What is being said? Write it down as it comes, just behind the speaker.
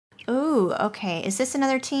Ooh, okay. Is this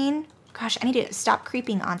another teen? Gosh, I need to stop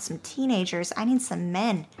creeping on some teenagers. I need some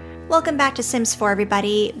men. Welcome back to Sims 4,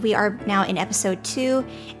 everybody. We are now in episode 2.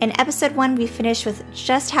 In episode 1, we finished with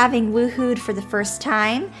just having woohooed for the first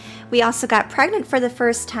time. We also got pregnant for the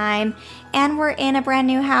first time, and we're in a brand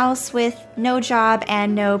new house with no job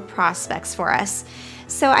and no prospects for us.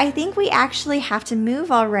 So I think we actually have to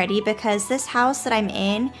move already because this house that I'm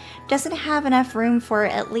in doesn't have enough room for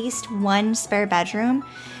at least one spare bedroom.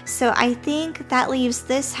 So I think that leaves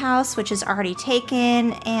this house, which is already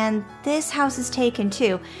taken, and this house is taken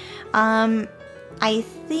too. I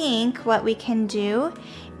think what we can do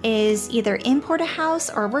is either import a house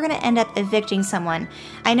or we're going to end up evicting someone.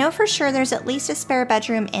 I know for sure there's at least a spare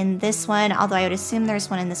bedroom in this one, although I would assume there's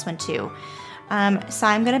one in this one too. So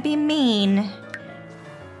I'm going to be mean.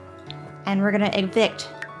 And we're gonna evict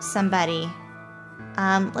somebody.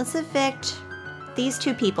 Let's evict these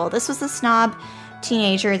two people. This was the snob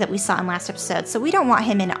teenager that we saw in last episode, so we don't want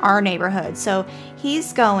him in our neighborhood. So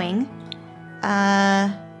he's going,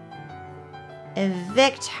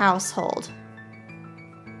 evict household.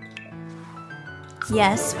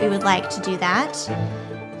 Yes, we would like to do that.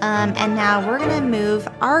 And now we're gonna move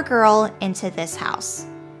our girl into this house.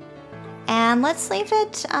 And let's leave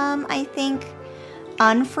it, I think,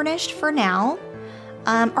 unfurnished for now.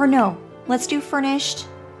 Or no, let's do furnished.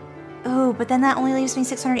 Oh, but then that only leaves me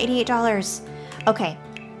 $688. Okay,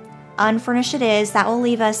 unfurnished it is. That will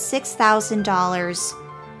leave us $6,000,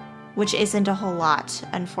 which isn't a whole lot,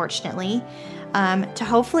 unfortunately, to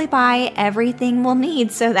hopefully buy everything we'll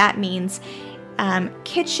need. So that means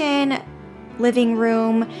kitchen, living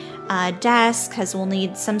room, desk, because we'll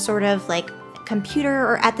need some sort of like computer,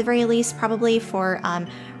 or at the very least probably for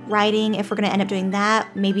writing. If we're going to end up doing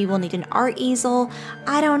that, maybe we'll need an art easel.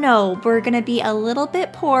 I don't know. We're going to be a little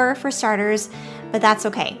bit poor for starters, but that's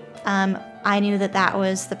okay. I knew that that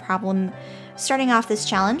was the problem starting off this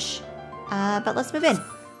challenge, but let's move in.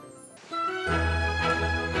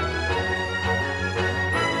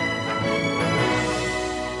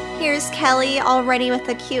 Here's Kelly already with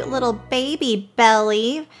a cute little baby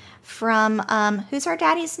belly from, who's our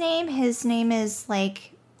daddy's name? His name is like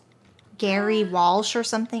Gary Walsh or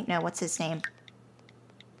something. No, what's his name?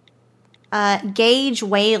 Gage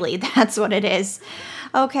Whaley. That's what it is.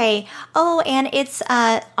 Okay. Oh, and it's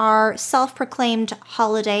our self-proclaimed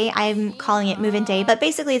holiday. I'm calling it Move-In Day, but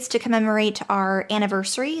basically it's to commemorate our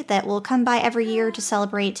anniversary that will come by every year to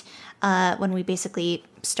celebrate when we basically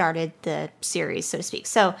started the series, so to speak.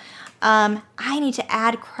 So I need to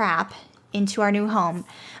add crap into our new home,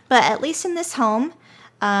 but at least in this home,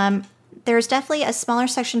 there's definitely a smaller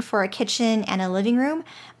section for a kitchen and a living room,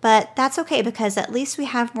 but that's okay because at least we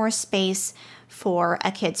have more space for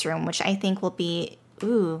a kid's room, which I think will be,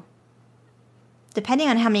 ooh, depending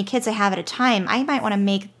on how many kids I have at a time, I might want to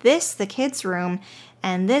make this the kids' room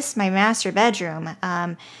and this my master bedroom,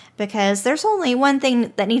 because there's only one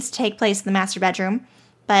thing that needs to take place in the master bedroom,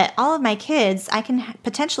 but all of my kids, I can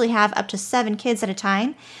potentially have up to 7 kids at a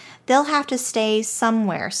time. They'll have to stay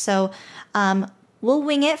somewhere, so we'll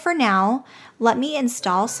wing it for now. Let me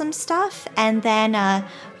install some stuff, and then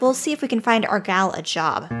we'll see if we can find our gal a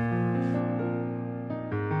job.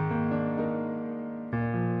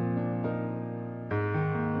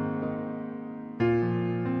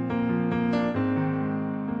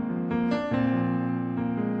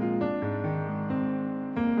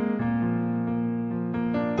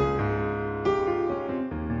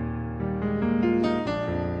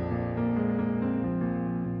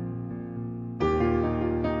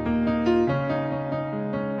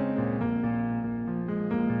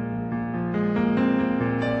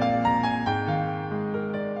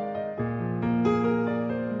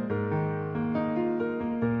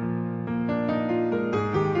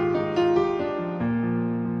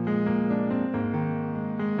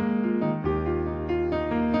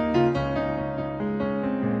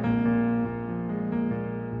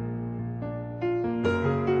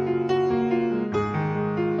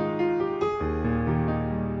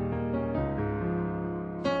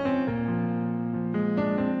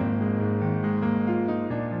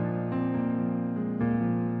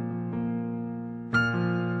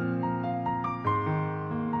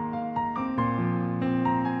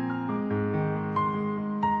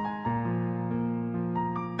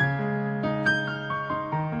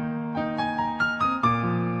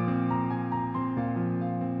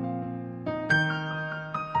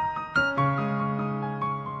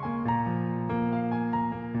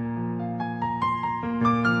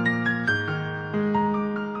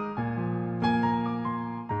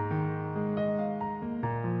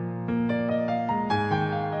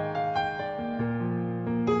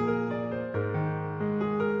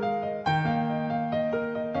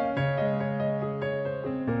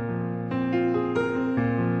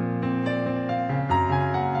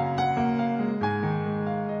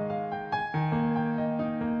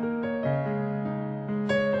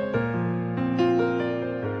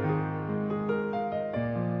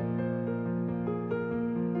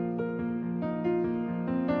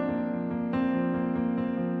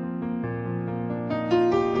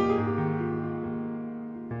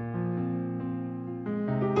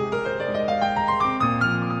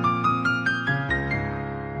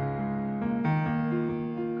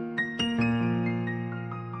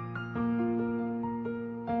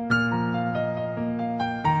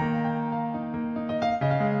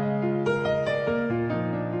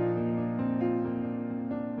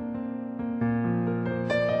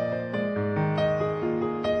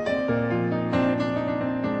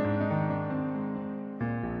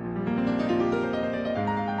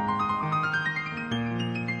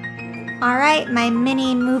 Alright, my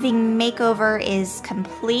mini moving makeover is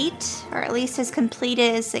complete, or at least as complete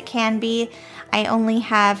as it can be. I only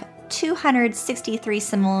have 263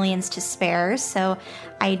 simoleons to spare, so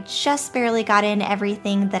I just barely got in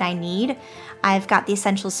everything that I need. I've got the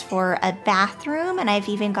essentials for a bathroom, and I've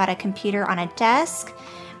even got a computer on a desk,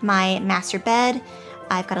 my master bed.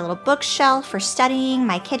 I've got a little bookshelf for studying,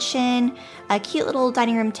 my kitchen, a cute little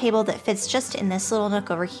dining room table that fits just in this little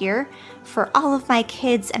nook over here for all of my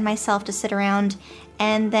kids and myself to sit around,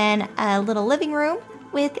 and then a little living room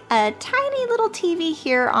with a tiny little TV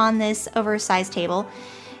here on this oversized table.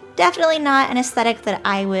 Definitely not an aesthetic that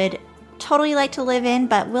I would totally like to live in,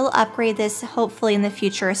 but we'll upgrade this hopefully in the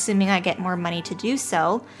future, assuming I get more money to do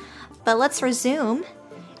so. But let's resume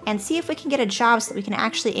and see if we can get a job so that we can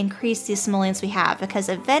actually increase the simoleons we have, because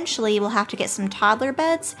eventually we'll have to get some toddler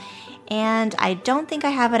beds, and I don't think I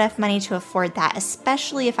have enough money to afford that,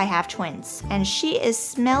 especially if I have twins. And she is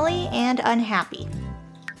smelly and unhappy.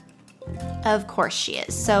 Of course she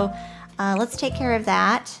is. So let's take care of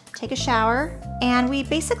that, take a shower, and we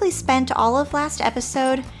basically spent all of last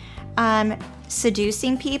episode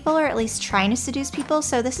seducing people, or at least trying to seduce people,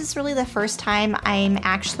 so this is really the first time I'm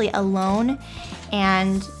actually alone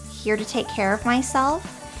and here to take care of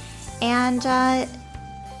myself, and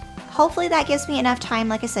hopefully that gives me enough time,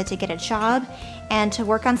 like I said, to get a job and to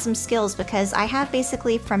work on some skills, because I have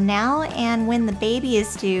basically from now and when the baby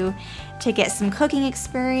is due to get some cooking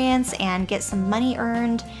experience and get some money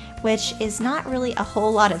earned, which is not really a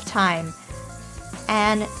whole lot of time.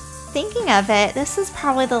 And thinking of it, this is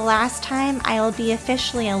probably the last time I'll be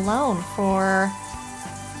officially alone for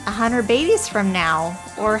 100 babies from now,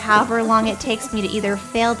 or however long it takes me to either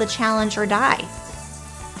fail the challenge or die.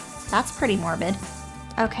 That's pretty morbid.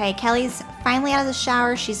 Okay, Kelly's finally out of the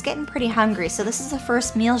shower. She's getting pretty hungry, so this is the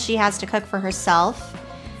first meal she has to cook for herself.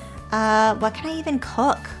 What can I even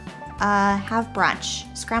cook? Have brunch.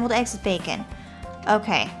 Scrambled eggs with bacon.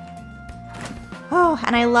 Okay. Oh,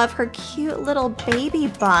 and I love her cute little baby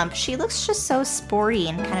bump. She looks just so sporty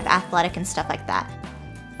and kind of athletic and stuff like that.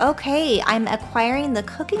 Okay, I'm acquiring the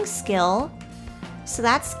cooking skill, so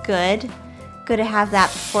that's good. Good to have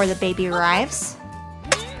that before the baby arrives.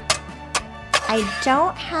 I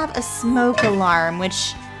don't have a smoke alarm,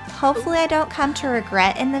 which hopefully I don't come to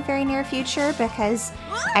regret in the very near future, because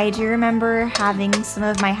I do remember having some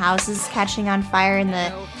of my houses catching on fire in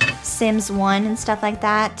the Sims 1 and stuff like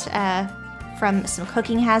that, from some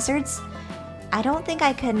cooking hazards. I don't think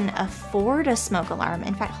I can afford a smoke alarm.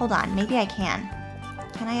 In fact, hold on, maybe I can.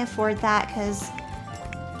 Can I afford that? Because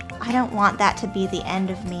I don't want that to be the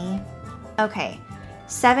end of me. Okay,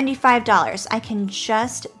 $75. I can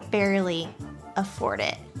just barely afford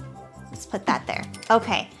it. Let's put that there.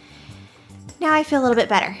 Okay, now I feel a little bit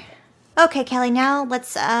better. Okay, Kelly, now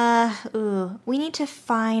let's, we need to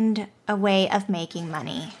find a way of making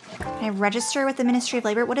money. Can I register with the Ministry of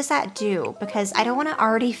Labor? What does that do? Because I don't want to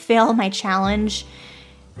already fail my challenge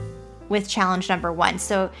with challenge number 1.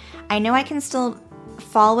 So I know I can still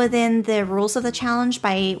fall within the rules of the challenge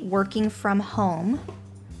by working from home.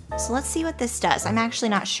 So let's see what this does. I'm actually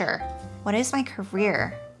not sure. What is my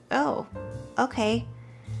career? Oh, okay.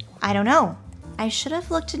 I don't know. I should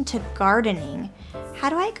have looked into gardening. How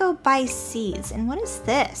do I go buy seeds? And what is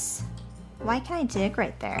this? Why can't I dig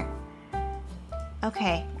right there?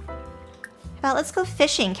 Okay. How about let's go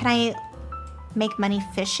fishing. Can I make money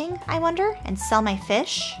fishing, I wonder? And sell my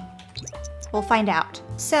fish? We'll find out.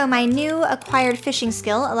 So my new acquired fishing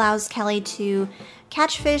skill allows Kelly to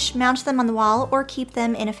catch fish, mount them on the wall, or keep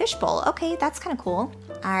them in a fishbowl. Okay, that's kind of cool.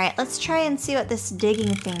 All right, let's try and see what this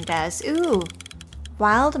digging thing does. Ooh,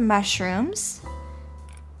 wild mushrooms.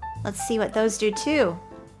 Let's see what those do too.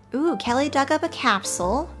 Ooh, Kelly dug up a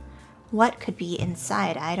capsule. What could be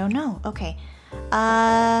inside? I don't know. Okay.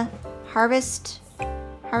 Harvest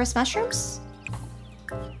mushrooms?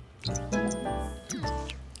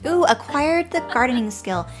 Ooh, acquired the gardening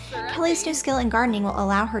skill. Kelly's new skill in gardening will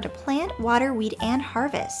allow her to plant, water, weed, and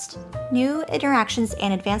harvest. New interactions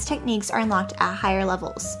and advanced techniques are unlocked at higher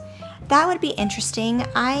levels. That would be interesting.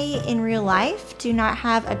 I, in real life, do not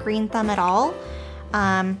have a green thumb at all.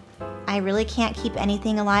 I really can't keep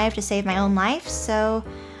anything alive to save my own life, so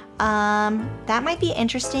that might be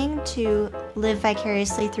interesting to live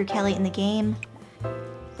vicariously through Kelly in the game.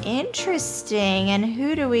 Interesting. And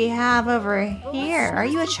who do we have over here? Are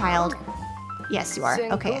you a child? Yes, you are.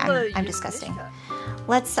 Okay, I'm disgusting.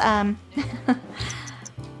 Let's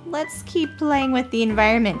let's keep playing with the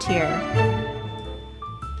environment here.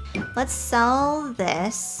 Let's sell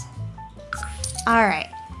this. All right.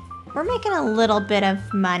 We're making a little bit of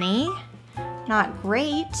money. Not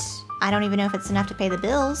great. I don't even know if it's enough to pay the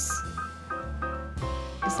bills.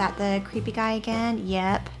 Is that the creepy guy again?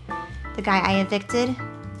 Yep. The guy I evicted.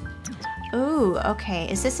 Ooh, okay.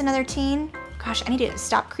 Is this another teen? Gosh, I need to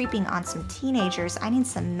stop creeping on some teenagers. I need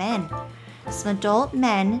some men. Some adult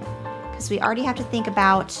men. Because we already have to think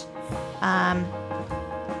about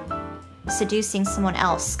seducing someone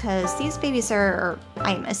else. Because these babies are,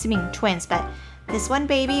 I'm assuming twins, but this one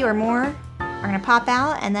baby or more are going to pop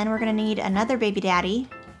out. And then we're going to need another baby daddy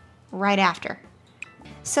right after.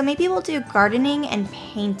 So maybe we'll do gardening and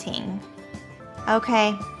painting.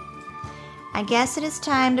 Okay. I guess it is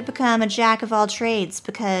time to become a jack of all trades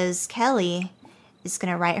because Kelly is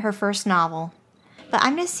going to write her first novel. But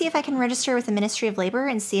I'm going to see if I can register with the Ministry of Labor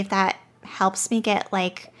and see if that helps me get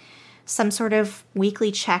like some sort of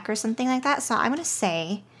weekly check or something like that. So I'm going to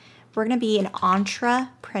say we're going to be an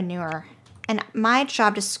entrepreneur. And my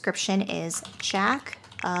job description is jack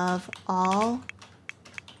of all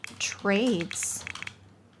trades.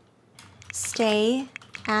 Stay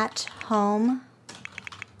at home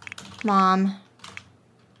mom.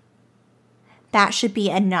 That should be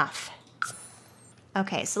enough.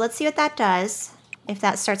 Okay, so let's see what that does. If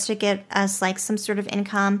that starts to get us like some sort of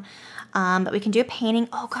income. But we can do a painting.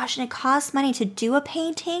 Oh gosh, and it costs money to do a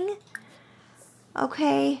painting?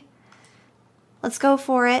 Okay. Let's go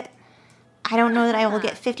for it. I don't know that I will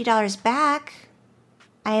get $50 back.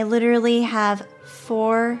 I literally have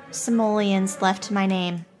 4 simoleons left to my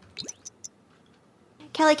name.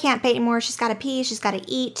 Kelly can't paint anymore. She's got to pee. She's got to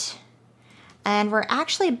eat. And we're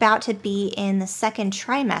actually about to be in the 2nd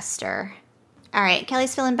trimester. All right,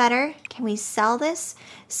 Kelly's feeling better. Can we sell this?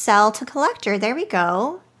 Sell to collector. There we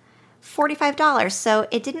go. $45. So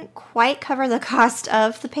it didn't quite cover the cost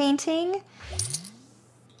of the painting.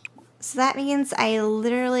 So that means I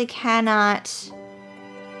literally cannot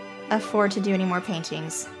afford to do any more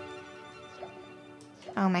paintings.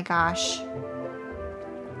 Oh my gosh.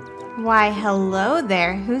 Why, hello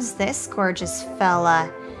there. Who's this gorgeous fella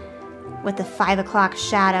with the 5 o'clock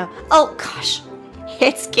shadow? Oh gosh,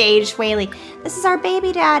 it's Gage Whaley. This is our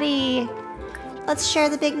baby daddy. Let's share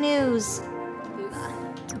the big news.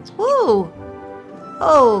 Woo.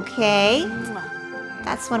 Okay.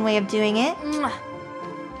 That's one way of doing it.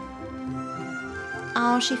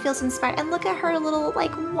 Oh, she feels inspired. And look at her little,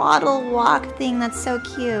 like, waddle walk thing. That's so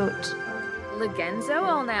cute.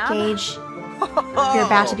 Gage, you're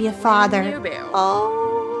about to be a father. Oh.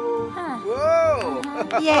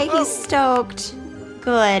 Whoa. Yay, he's stoked.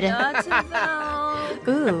 Good.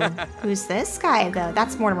 Ooh, who's this guy, though?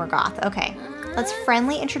 That's Mortimer Goth. Okay. Let's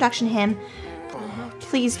friendly introduction him.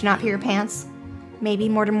 Please do not pee your pants. Maybe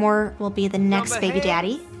Mortimer will be the next baby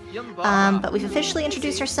daddy. But we've officially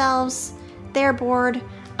introduced ourselves. They're bored.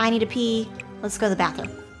 I need to pee. Let's go to the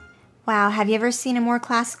bathroom. Wow, have you ever seen a more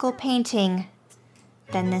classical painting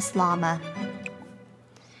than this llama?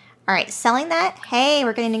 All right, selling that. Hey,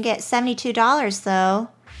 we're going to get $72 though.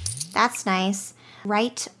 That's nice.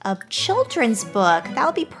 Write a children's book. That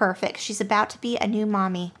would be perfect. She's about to be a new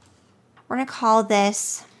mommy. We're going to call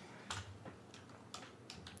this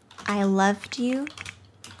I Loved You.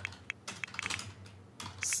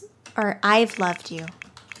 Or I've Loved You.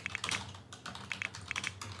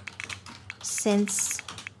 Since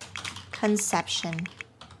conception.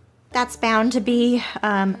 That's bound to be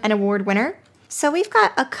an award winner. So we've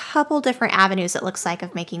got a couple different avenues, it looks like,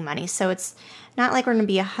 of making money. So it's not like we're going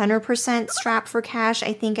to be 100% strapped for cash,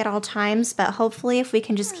 I think, at all times. But hopefully if we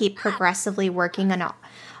can just keep progressively working on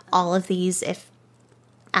all of these, if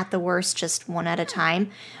at the worst just one at a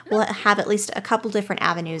time, we'll have at least a couple different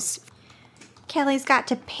avenues. Kelly's got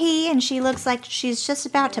to pee and she looks like she's just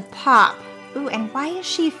about to pop. Ooh, and why is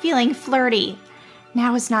she feeling flirty?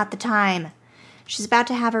 Now is not the time. She's about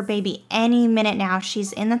to have her baby any minute now.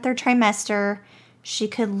 She's in the 3rd trimester. She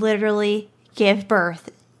could literally give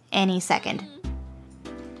birth any second.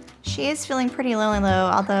 She is feeling pretty lonely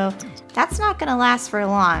though, although that's not gonna last for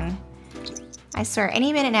long. I swear,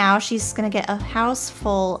 any minute now, she's gonna get a house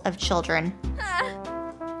full of children.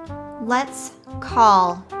 Let's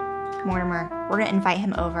call Mortimer. We're gonna invite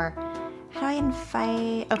him over. How do I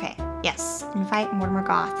invite? Okay, yes, invite Mortimer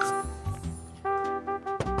Goth.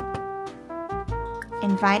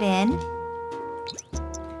 Invite in.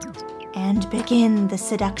 And begin the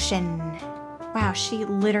seduction. Wow, she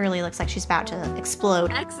literally looks like she's about to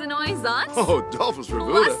explode. Oh, Dolphus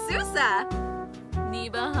Revuda. Susa.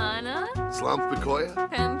 Nibahana. Slamp Bikoya.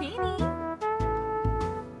 Pampini.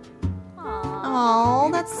 Oh,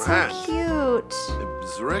 that's so cute.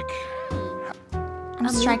 Zrick. I'm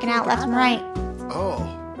striking out left and right.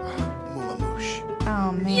 Oh, Mulamoosh.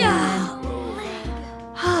 Oh, man.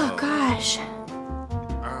 Oh, gosh.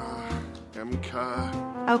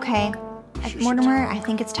 Emka. Okay. Mortimer, I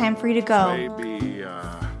think it's time for you to go. Maybe,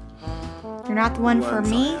 You're not the one for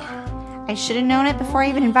me? I should have known it before I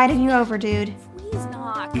even invited you over, dude. Please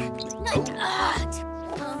knock.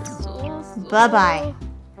 Bye-bye.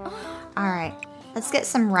 Alright, let's get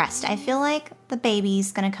some rest. I feel like the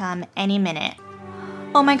baby's gonna come any minute.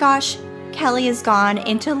 Oh my gosh, Kelly has gone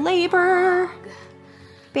into labor.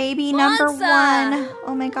 Baby number one.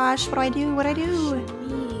 Oh my gosh, what do I do? What do I do?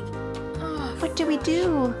 What do we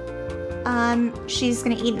do? She's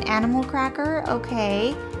gonna eat an animal cracker.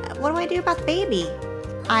 Okay. What do I do about the baby?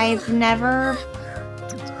 I've never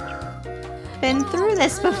been through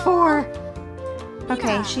this before.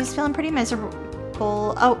 Okay, she's feeling pretty miserable.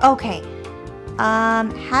 Oh, okay.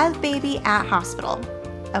 Have baby at hospital.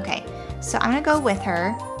 Okay, so I'm gonna go with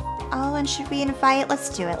her. Oh, and should we invite?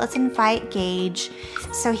 Let's do it. Let's invite Gage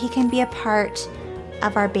so he can be a part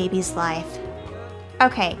of our baby's life.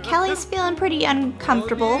 Okay, Kelly's feeling pretty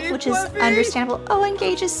uncomfortable, which is understandable. Oh, and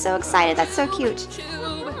Gage is so excited. That's so cute.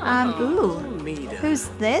 Ooh. Who's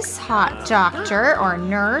this hot doctor or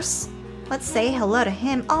nurse? Let's say hello to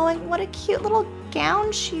him. Oh, and what a cute little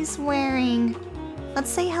gown she's wearing. Let's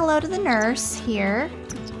say hello to the nurse here.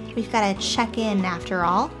 We've got to check in after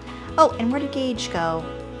all. Oh, and where did Gage go?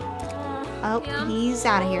 Oh, he's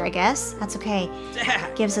out of here, I guess. That's okay.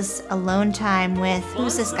 Gives us alone time with,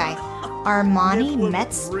 who's this guy? Armani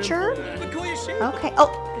Metzger? Okay.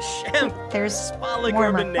 Oh, there's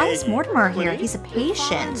Mortimer. Why is Mortimer here? He's a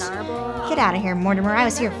patient. Get out of here, Mortimer. I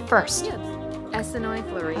was here first.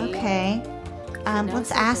 Okay.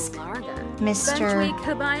 Let's ask Mr.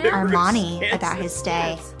 Armani about his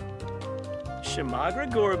day.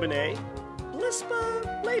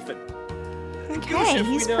 Okay,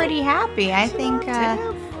 he's pretty happy. I think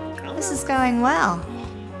this is going well.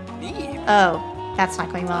 Oh, that's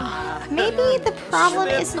not going well. Maybe the problem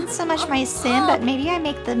isn't so much my sim, but maybe I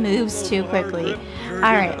make the moves too quickly.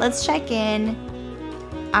 Alright, let's check in.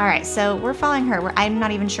 Alright, so we're following her. I'm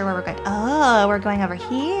not even sure where we're going. Oh, we're going over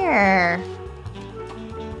here.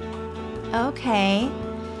 Okay.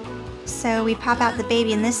 So we pop out the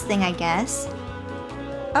baby in this thing, I guess.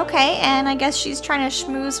 Okay, and I guess she's trying to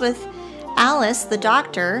schmooze with Alice, the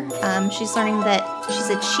doctor. She's learning that she's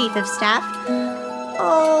a chief of staff.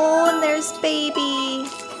 Oh, and there's baby.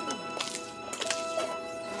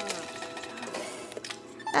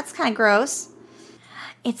 That's kind of gross.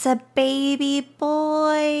 It's a baby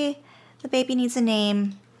boy. The baby needs a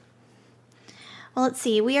name. Well, let's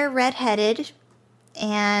see. We are redheaded,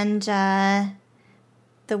 and the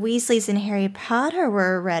Weasleys and Harry Potter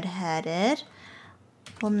were redheaded.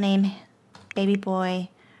 We'll name baby boy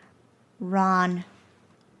Ron.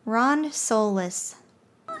 Ron Soelless.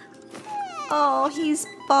 Oh, he's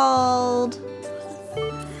bald.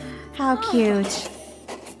 How cute.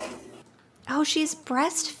 Oh, she's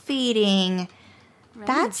breastfeeding.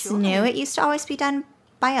 That's new. It used to always be done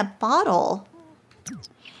by a bottle.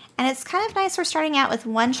 And it's kind of nice we're starting out with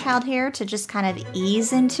one child here to just kind of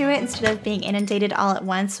ease into it instead of being inundated all at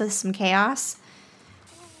once with some chaos.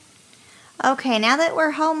 Okay, now that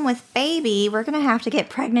we're home with baby, we're gonna have to get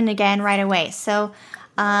pregnant again right away. So,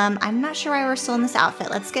 I'm not sure why we're still in this outfit.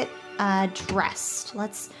 Let's get dressed.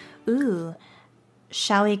 Ooh,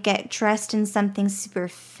 shall we get dressed in something super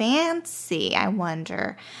fancy, I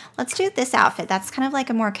wonder? Let's do this outfit. That's kind of like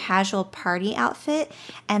a more casual party outfit.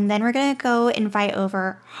 And then we're gonna go invite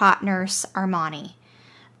over Hot Nurse Armani.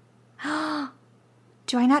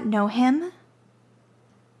 Do I not know him?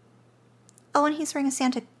 Oh, and he's wearing a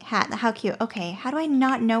Santa hat. How cute. Okay, how do I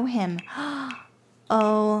not know him?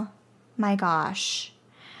 Oh my gosh.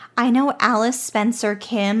 I know Alice Spencer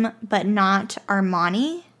Kim, but not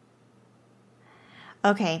Armani.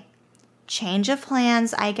 Okay, change of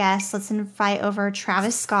plans, I guess. Let's invite over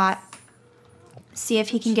Travis Scott. See if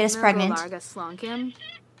he can get us pregnant.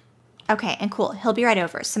 Okay, and cool. He'll be right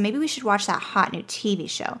over. So maybe we should watch that hot new TV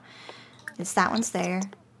show. It's that one's there.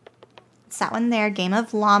 It's that one there. Game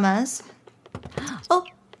of Llamas. Oh,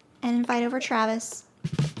 and invite over Travis.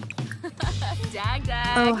 Dag,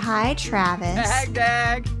 dag. Oh, hi, Travis. Dag,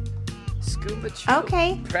 dag. Scuba chew.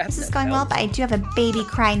 Okay, this is going well, but I do have a baby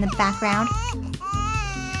crying in the background.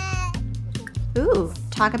 Ooh,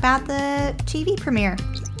 talk about the TV premiere.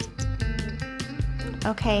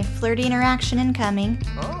 Okay, flirty interaction incoming.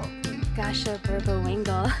 Oh. Gasha Burbo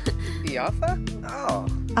Wingle. Biaffa? Oh.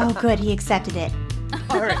 Oh, good, he accepted it.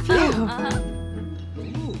 All right. Phew.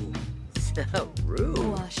 Ooh. So rude.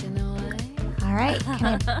 All right, can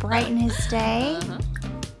I brighten his day?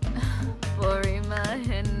 Forima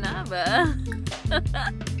Hinaba.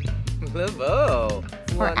 Lavo.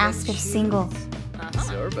 Or ask if single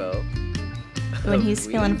Zorbo. when he's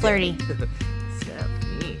feeling flirty.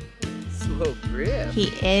 Stephanie. Slow grip. He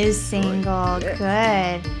is single, Oh,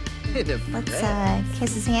 yeah. good. Let's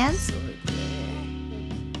kiss his hands.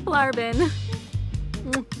 Flarbin.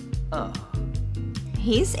 Oh.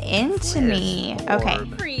 He's into me. Okay,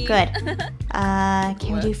 good.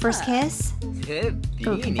 Can we do first kiss?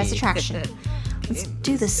 Ooh, confess attraction. Let's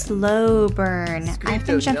do the slow burn. I've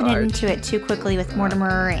been jumping into it too quickly with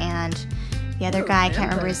Mortimer and the other guy. I can't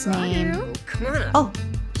remember his name. Come on. Oh,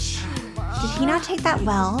 did he not take that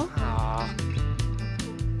well?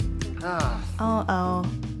 Uh-oh.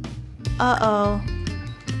 Uh-oh.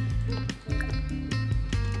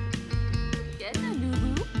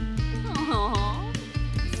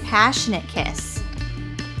 Passionate kiss.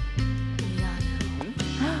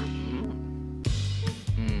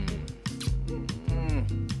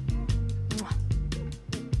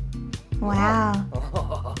 Wow.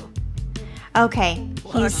 Okay,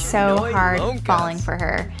 he's so hard falling for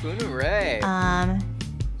her.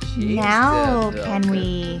 Now can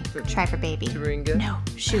we try for baby? No,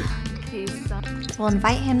 shoot. We'll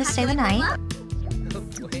invite him to stay the night.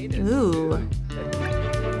 Ooh.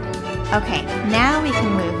 Okay, now we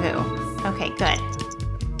can woohoo. Okay, good.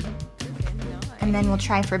 And then we'll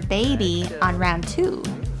try for baby on round 2.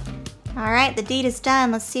 Alright, the deed is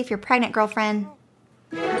done. Let's see if you're pregnant, girlfriend.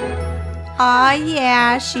 Aw,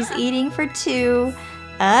 yeah, she's eating for 2.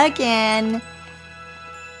 Again.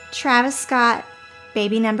 Travis Scott,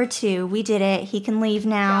 baby number 2. We did it. He can leave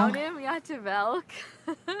now.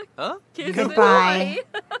 Huh? Goodbye.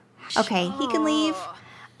 Okay, he can leave.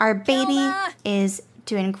 Our baby is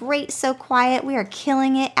doing great, so quiet. We are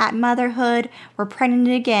killing it at Motherhood. We're pregnant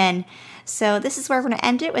again. So this is where we're going to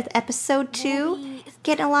end it with episode 2.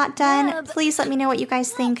 Getting a lot done. Please let me know what you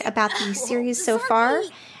guys think about the series so far.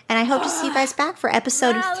 And I hope to see you guys back for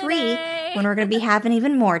episode 3 when we're going to be having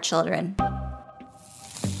even more children.